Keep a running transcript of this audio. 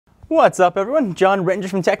What's up everyone, John Rettinger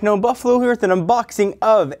from Techno Buffalo here with an unboxing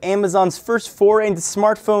of Amazon's first foray into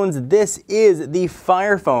smartphones. This is the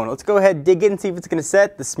Fire Phone. Let's go ahead, dig in and see if it's going to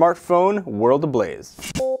set the smartphone world ablaze.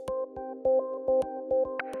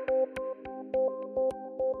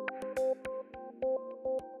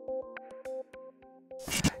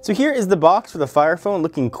 So here is the box for the Fire Phone,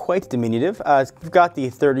 looking quite diminutive. We've got the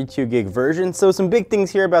 32 gig version. So some big things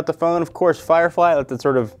here about the phone. Of course, Firefly lets it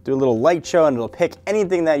sort of do a little light show and it'll pick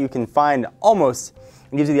anything that you can find almost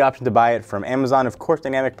and gives you the option to buy it from Amazon. Of course,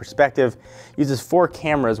 dynamic perspective uses 4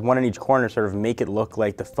 cameras, one in each corner, sort of make it look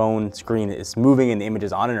like the phone screen is moving and the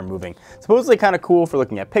images on it are moving. Supposedly kind of cool for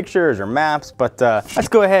looking at pictures or maps, but let's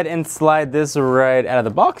go ahead and slide this right out of the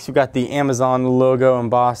box. You've got the Amazon logo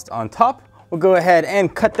embossed on top. We'll go ahead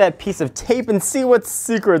and cut that piece of tape and see what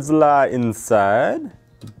secrets lie inside.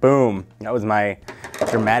 Boom, that was my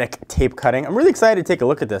dramatic tape cutting. I'm really excited to take a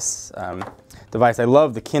look at this device. I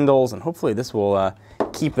love the Kindles and hopefully this will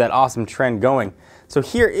keep that awesome trend going. So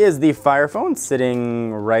here is the Fire Phone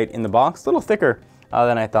sitting right in the box, a little thicker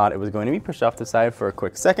than I thought it was going to be. Pushed off the side for a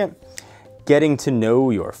quick second. Getting to know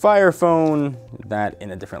your Fire Phone, that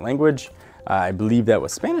in a different language. I believe that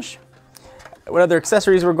was Spanish. What other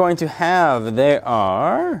accessories we're going to have? They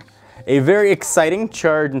are a very exciting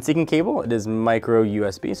charge and syncing cable. It is micro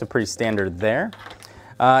USB, so pretty standard there.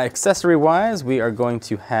 Accessory-wise, we are going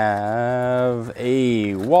to have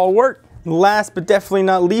a wall wart. Last but definitely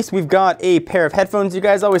not least, we've got a pair of headphones. You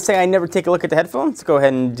guys always say I never take a look at the headphones. Let's go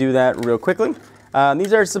ahead and do that real quickly.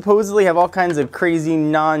 These are supposedly have all kinds of crazy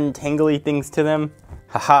non-tangly things to them.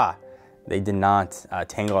 Haha, they did not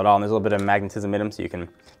tangle at all. And there's a little bit of magnetism in them so you can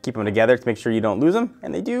keep them together to make sure you don't lose them,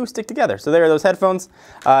 and they do stick together. So there are those headphones,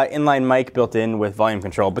 inline mic built in with volume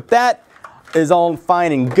control. But that is all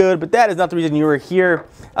fine and good, but that is not the reason you were here.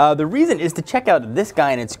 The reason is to check out this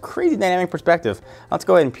guy and its crazy dynamic perspective. Let's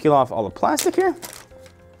go ahead and peel off all the plastic here.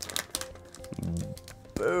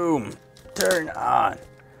 Boom, turn on.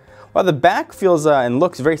 Well, the back feels and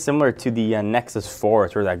looks very similar to the Nexus 4,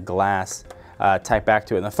 sort of that glass type back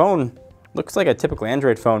to it. And the phone looks like a typical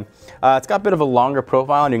Android phone. It's got a bit of a longer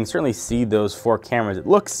profile and you can certainly see those 4 cameras. It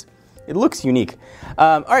looks unique.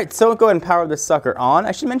 All right, so go ahead and power this sucker on.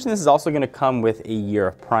 I should mention this is also gonna come with a year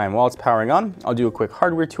of Prime. While it's powering on, I'll do a quick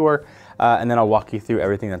hardware tour and then I'll walk you through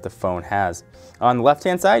everything that the phone has. On the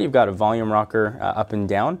left-hand side, you've got a volume rocker up and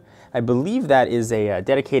down. I believe that is a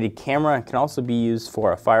dedicated camera. It can also be used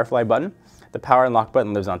for a Firefly button. The power and lock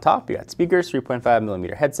button lives on top. You got speakers,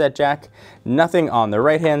 3.5mm headset jack. Nothing on the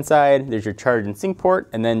right-hand side. There's your charge and sync port,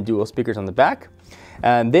 and then dual speakers on the back.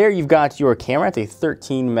 And there you've got your camera. It's a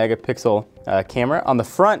 13 megapixel camera. On the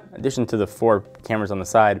front, in addition to the 4 cameras on the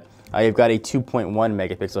side, you've got a 2.1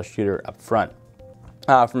 megapixel shooter up front.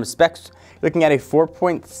 From specs, you're looking at a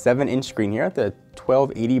 4.7 inch screen here at the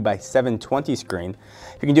 1280 by 720 screen.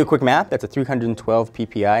 If you can do a quick math, that's a 312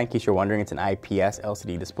 ppi. In case you're wondering, it's an IPS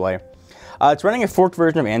LCD display. It's running a forked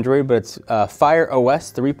version of Android, but it's Fire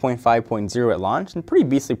OS 3.5.0 at launch, and pretty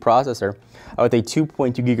beastly processor with a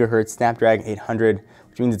 2.2 gigahertz Snapdragon 800,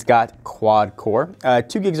 which means it's got quad core.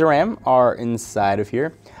 2 gigs of RAM are inside of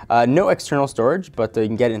here. No external storage, but you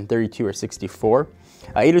can get it in 32 or 64.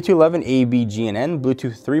 802.11 ABGNN,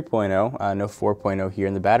 Bluetooth 3.0, no 4.0 here,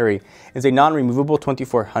 and the battery is a non-removable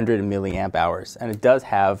 2400 milliamp hours, and it does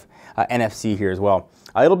have NFC here as well.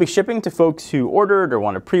 It'll be shipping to folks who ordered or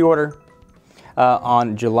want to pre-order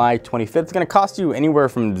on July 25th. It's going to cost you anywhere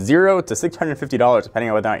from $0 to $650, depending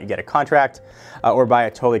on whether or not you get a contract or buy a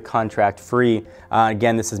totally contract-free.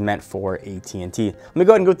 Again, this is meant for AT&T. Let me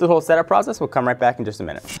go ahead and go through the whole setup process. We'll come right back in just a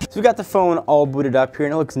minute. So we've got the phone all booted up here,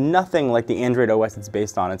 and it looks nothing like the Android OS it's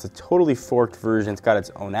based on. It's a totally forked version. It's got its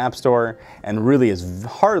own app store, and really is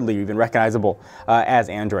hardly even recognizable as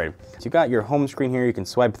Android. So you've got your home screen here. You can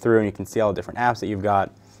swipe through, and you can see all the different apps that you've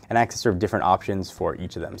got, and access sort of different options for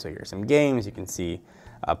each of them. So here's some games, you can see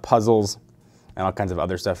puzzles and all kinds of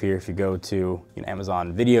other stuff here. If you go to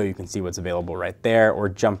Amazon Video, you can see what's available right there, or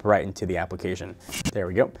jump right into the application. There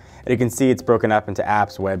we go. And you can see it's broken up into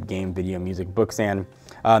apps, web, game, video, music, books, and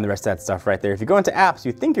the rest of that stuff right there. If you go into apps,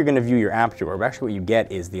 you think you're gonna view your app drawer, but actually what you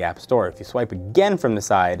get is the App Store. If you swipe again from the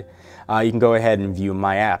side, you can go ahead and view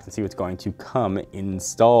My Apps and see what's going to come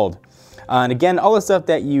installed. And again, all the stuff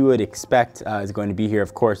that you would expect is going to be here.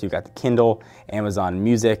 Of course, you've got the Kindle, Amazon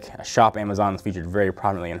Music, Shop Amazon is featured very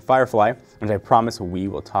prominently in Firefly, which I promise we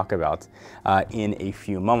will talk about in a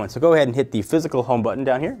few moments. So go ahead and hit the physical home button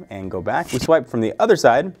down here and go back. We swipe from the other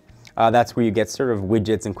side. That's where you get sort of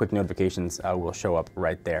widgets and quick notifications will show up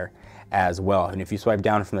right there as well. And if you swipe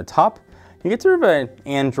down from the top, You get sort of an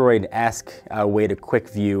Android-esque way to quick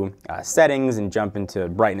view settings and jump into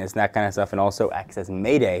brightness and that kind of stuff, and also access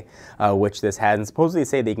Mayday, which this has. And supposedly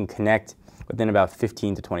say they can connect within about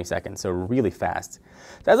 15 to 20 seconds, so really fast.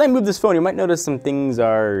 So as I move this phone, you might notice some things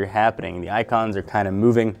are happening. The icons are kind of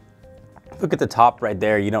moving. Look at the top right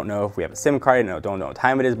there. You don't know if we have a SIM card, you don't know what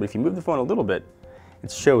time it is, but if you move the phone a little bit,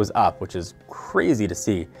 it shows up, which is crazy to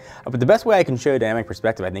see. But the best way I can show you dynamic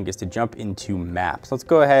perspective, I think, is to jump into maps. Let's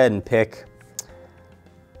go ahead and pick,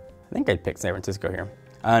 I think I'd pick San Francisco here.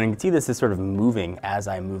 And you can see this is sort of moving as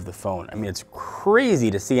I move the phone. I mean, it's crazy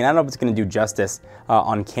to see, and I don't know if it's gonna do justice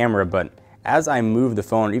on camera, but as I move the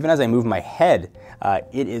phone, even as I move my head,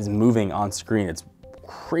 it is moving on screen. It's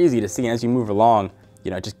crazy to see, and as you move along,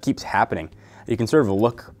 it just keeps happening. You can sort of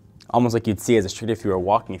look almost like you'd see as a street if you were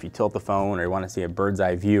walking, if you tilt the phone or you want to see a bird's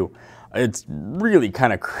eye view. It's really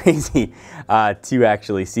kind of crazy to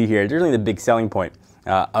actually see here. It's really the big selling point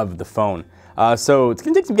of the phone. So it's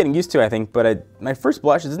going to take some getting used to, I think, but my first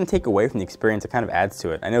blush, it doesn't take away from the experience, it kind of adds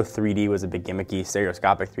to it. I know 3D was a bit gimmicky,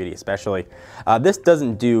 stereoscopic 3D especially. This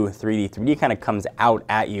doesn't do 3D. 3D kind of comes out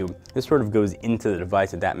at you. This sort of goes into the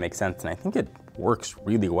device, if that makes sense, and I think it works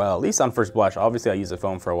really well, at least on first blush. Obviously, I'll use the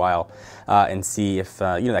phone for a while and see if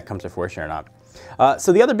that comes to fruition or not.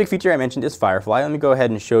 So the other big feature I mentioned is Firefly. Let me go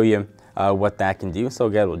ahead and show you what that can do. So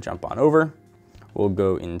again, we'll jump on over. We'll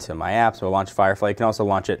go into my apps. We'll launch Firefly. You can also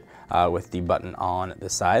launch it with the button on the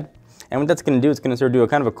side. And what that's going to do, it's going to sort of do a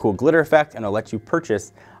kind of a cool glitter effect, and it'll let you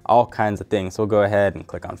purchase all kinds of things. So we'll go ahead and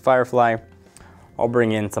click on Firefly. I'll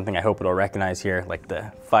bring in something I hope it'll recognize here, like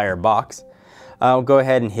the Fire box. I'll go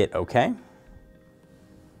ahead and hit OK.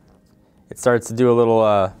 It starts to do a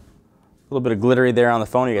little bit of glittery there on the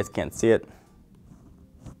phone. You guys can't see it.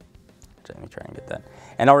 Let me try and get that.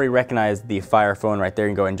 And I already recognize the Fire phone right there.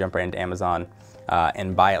 You can go ahead and jump right into Amazon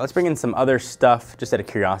and buy it. Let's bring in some other stuff just out of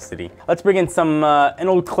curiosity. Let's bring in some an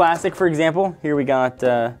old classic, for example. Here we got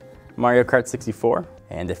Mario Kart 64,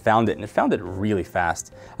 and it found it really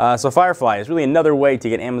fast. So Firefly is really another way to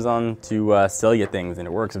get Amazon to sell you things, and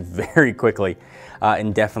it works very quickly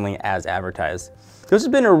and definitely as advertised. So this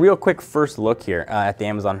has been a real quick first look here at the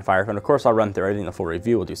Amazon Fire phone. Of course, I'll run through everything in the full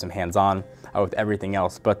review. We'll do some hands-on with everything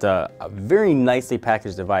else, but a very nicely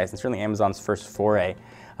packaged device, and certainly Amazon's first foray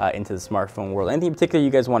into the smartphone world. Anything in particular you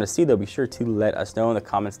guys want to see, though, be sure to let us know in the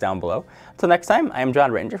comments down below. Until next time, I am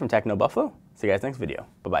John Ranger from Techno Buffalo. See you guys next video.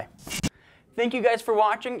 Bye-bye. Thank you guys for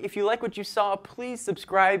watching. If you like what you saw, please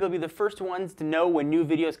subscribe. You'll be the first ones to know when new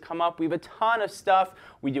videos come up. We have a ton of stuff.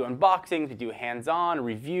 We do unboxings, we do hands-on,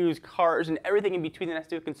 reviews, cars, and everything in between that has to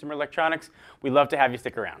do with consumer electronics. We'd love to have you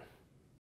stick around.